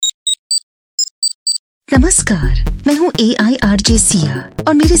नमस्कार, मैं हूँ AIRJ सिया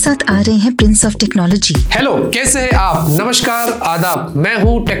और मेरे साथ आ रहे हैं प्रिंस ऑफ टेक्नोलॉजी। हेलो, कैसे हैं आप? नमस्कार, आदाब। मैं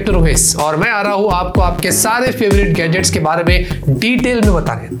हूँ टेक्नो रुहेज और मैं आ रहा हूँ आपको आपके सारे फेवरेट गैजेट्स के बारे में डिटेल में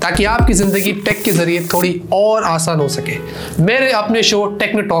बताने, ताकि आपकी जिंदगी टेक के जरिए थोड़ी और आसान हो सके। मेरे अपने show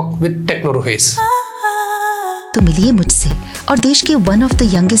techno talk with techno रुहेज। तो मिलिए मुझसे और देश के one of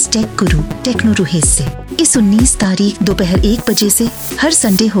the youngest take Guru techno रुहेज से। इस 19 तारीख दोपहर 1 बजे से हर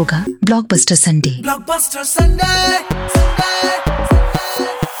संडे होगा blockbuster Sunday. Blockbuster Sunday, Sunday,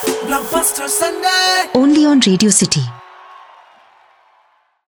 Blockbuster Sunday. Only on radio city.